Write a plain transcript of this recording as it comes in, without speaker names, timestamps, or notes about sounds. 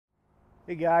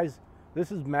Hey guys,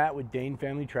 this is Matt with Dane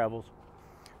Family Travels.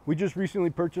 We just recently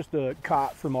purchased a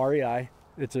cot from REI.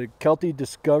 It's a Kelty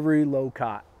Discovery Low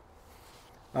Cot.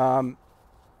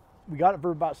 We got it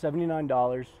for about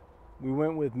 $79. We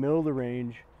went with middle of the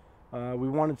range. We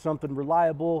wanted something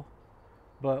reliable,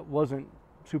 but wasn't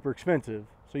super expensive.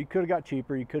 So you could have got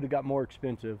cheaper, you could have got more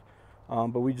expensive,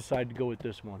 but we decided to go with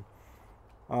this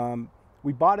one.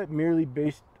 We bought it merely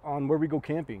based on where we go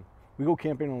camping. We go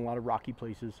camping in a lot of rocky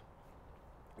places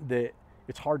that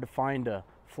it's hard to find a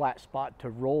flat spot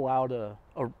to roll out a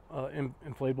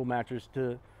inflatable mattress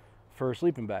for a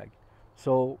sleeping bag.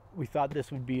 So we thought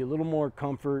this would be a little more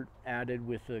comfort added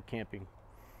with camping.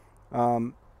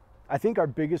 I think our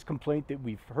biggest complaint that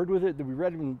we've heard with it, that we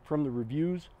read from the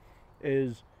reviews,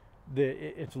 is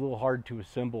that it's a little hard to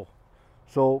assemble.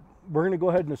 So we're going to go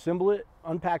ahead and assemble it,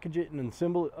 unpackage it, and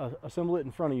assemble it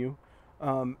in front of you.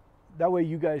 That way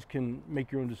you guys can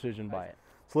make your own decision by it.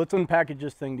 So let's unpackage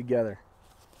this thing together.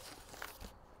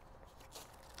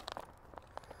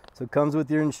 So it comes with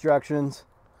your instructions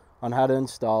on how to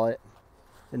install it.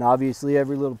 And obviously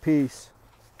every little piece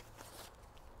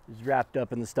is wrapped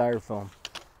up in the styrofoam.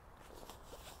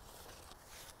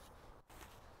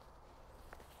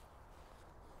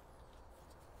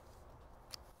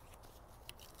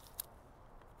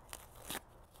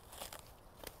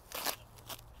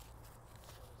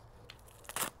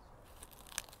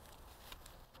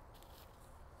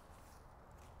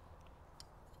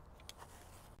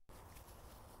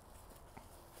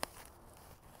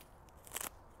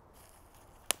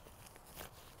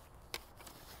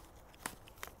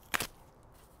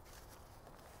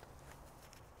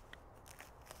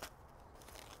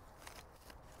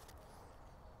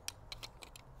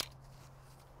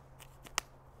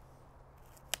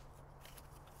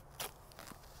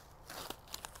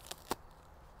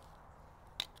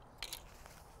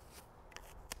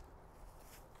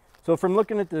 So from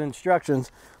looking at the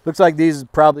instructions, looks like these are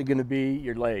probably going to be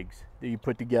your legs that you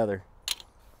put together.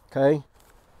 Okay,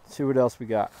 let's see what else we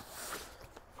got.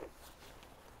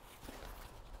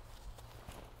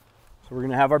 So we're going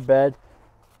to have our bed.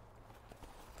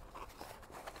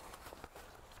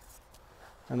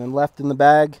 And then left in the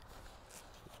bag,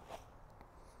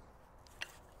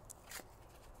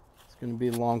 it's going to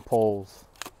be long poles.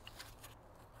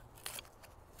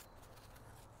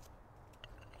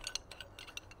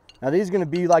 Now these are going to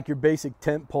be like your basic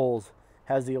tent poles.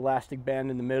 Has the elastic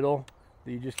band in the middle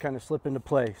that you just kind of slip into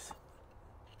place.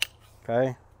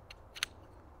 Okay.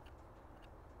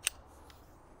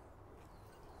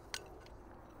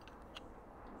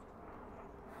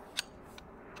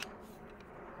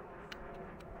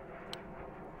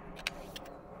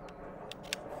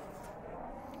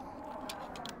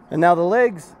 And now the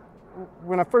legs,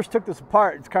 when I first took this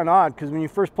apart, it's kind of odd because when you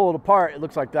first pull it apart, it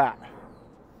looks like that.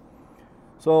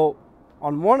 So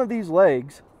on one of these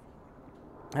legs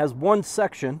has one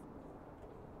section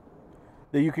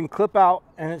that you can clip out,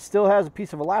 and it still has a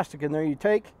piece of elastic in there. You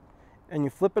take and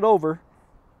you flip it over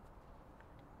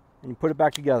and you put it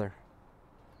back together.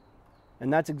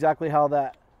 And that's exactly how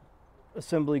that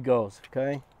assembly goes,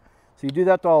 okay? So you do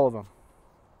that to all of them.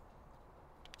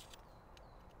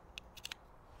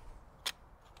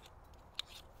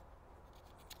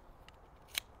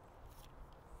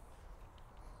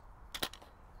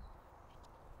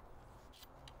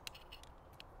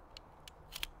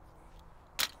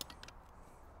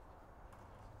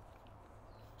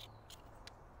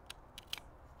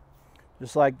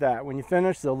 Just like that. When you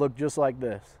finish, they'll look just like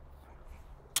this.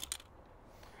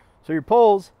 So your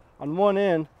poles, on one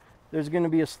end, there's going to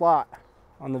be a slot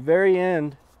on the very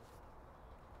end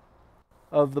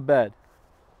of the bed.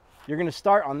 You're going to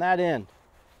start on that end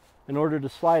in order to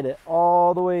slide it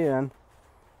all the way in,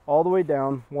 all the way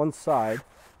down one side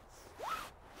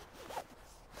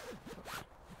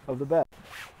of the bed.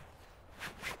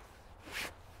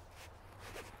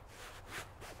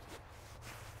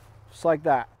 Just like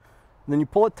that. And then you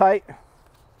pull it tight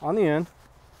on the end,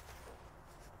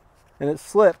 and it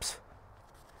slips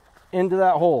into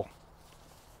that hole.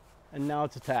 And now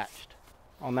it's attached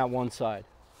on that one side.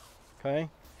 Okay?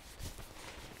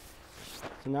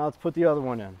 So now let's put the other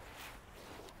one in.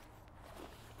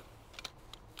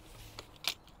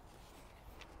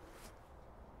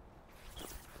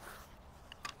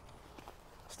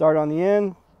 Start on the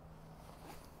end,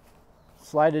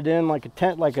 slide it in like a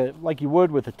tent, like you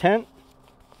would with a tent.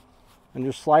 And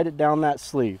just slide it down that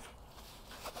sleeve.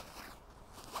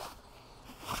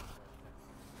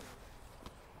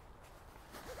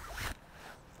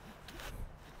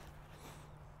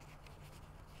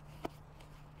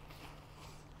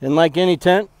 And like any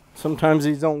tent, sometimes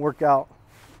these don't work out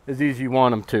as easy as you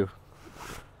want them to.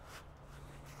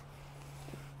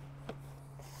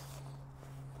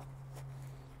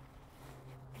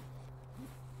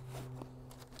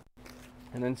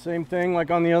 And then same thing like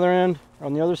on the other end,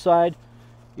 on the other side,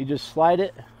 you just slide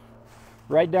it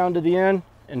right down to the end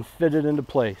and fit it into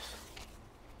place.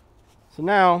 So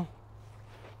now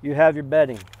you have your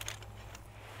bedding.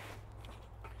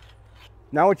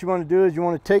 Now what you want to do is you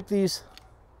want to take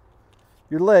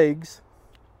your legs,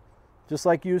 just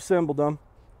like you assembled them,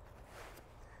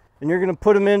 and you're going to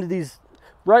put them into these,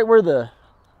 right where the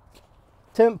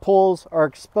tent poles are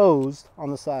exposed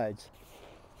on the sides.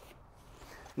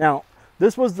 Now,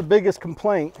 this was the biggest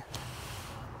complaint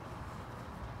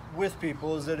with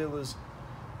people, is that it was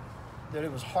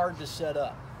hard to set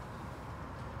up.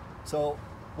 So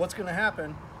what's going to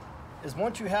happen is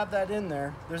once you have that in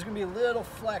there, there's going to be a little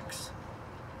flex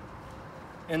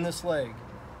in this leg.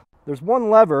 There's one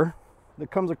lever that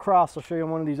comes across, I'll show you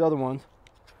on one of these other ones,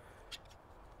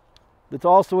 that's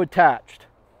also attached,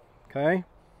 okay?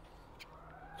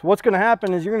 So what's going to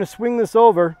happen is you're going to swing this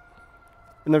over,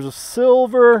 and there's a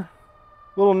silver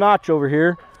little notch over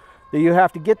here that you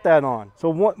have to get that on. So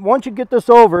once you get this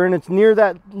over and it's near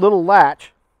that little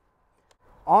latch,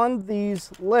 on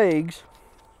these legs,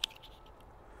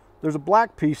 there's a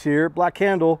black piece here, black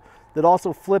handle, that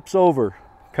also flips over,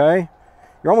 okay?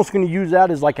 You're almost going to use that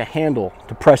as like a handle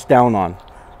to press down on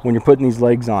when you're putting these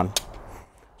legs on. So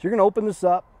you're going to open this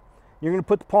up, you're going to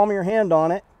put the palm of your hand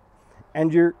on it,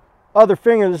 and your other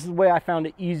finger, this is the way I found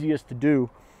it easiest to do,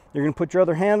 you're going to put your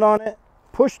other hand on it,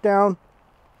 push down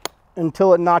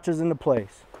until it notches into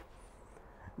place.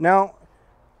 Now,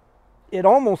 it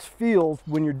almost feels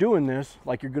when you're doing this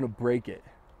like you're going to break it,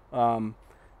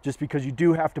 just because you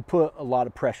do have to put a lot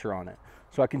of pressure on it.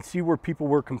 So I can see where people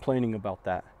were complaining about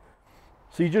that.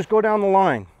 So you just go down the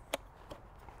line.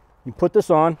 You put this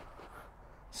on,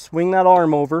 swing that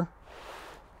arm over,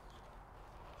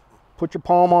 put your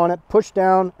palm on it, push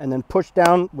down, and then push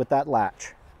down with that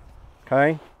latch.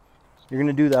 Okay? You're going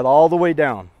to do that all the way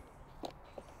down.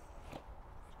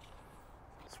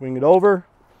 Swing it over,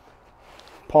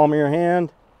 palm of your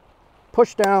hand,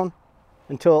 push down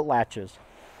until it latches.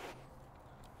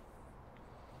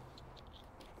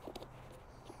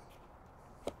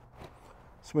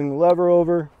 Swing the lever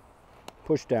over,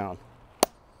 push down.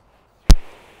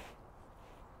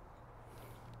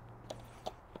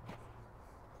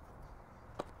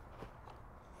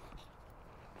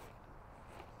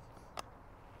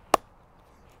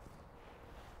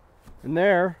 And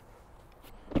there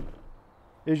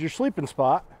is your sleeping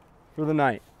spot for the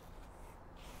night.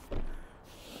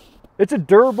 It's a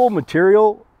durable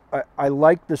material. I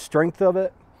like the strength of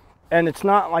it. And it's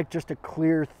not like just a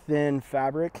clear, thin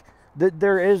fabric.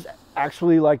 There is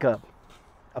actually like a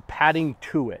padding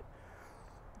to it.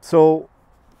 So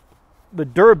the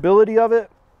durability of it,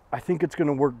 I think it's going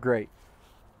to work great.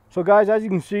 So guys, as you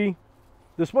can see,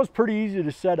 this was pretty easy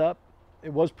to set up.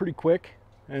 It was pretty quick.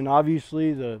 And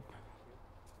obviously the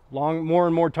more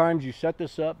and more times you set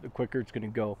this up, the quicker it's going to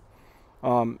go.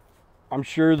 I'm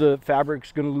sure the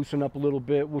fabric's going to loosen up a little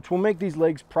bit, which will make these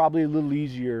legs probably a little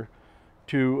easier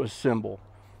to assemble.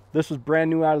 This was brand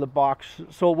new out of the box,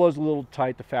 so it was a little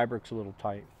tight. The fabric's a little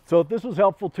tight. So if this was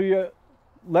helpful to you,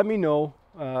 let me know.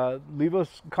 Leave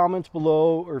us comments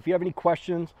below, or if you have any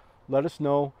questions, let us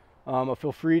know.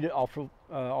 Feel free to,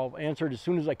 I'll answer it as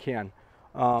soon as I can.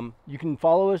 You can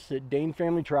follow us at Dane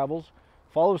Family Travels.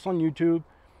 Follow us on YouTube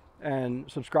and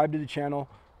subscribe to the channel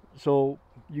so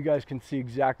you guys can see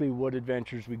exactly what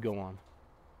adventures we go on.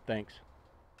 Thanks.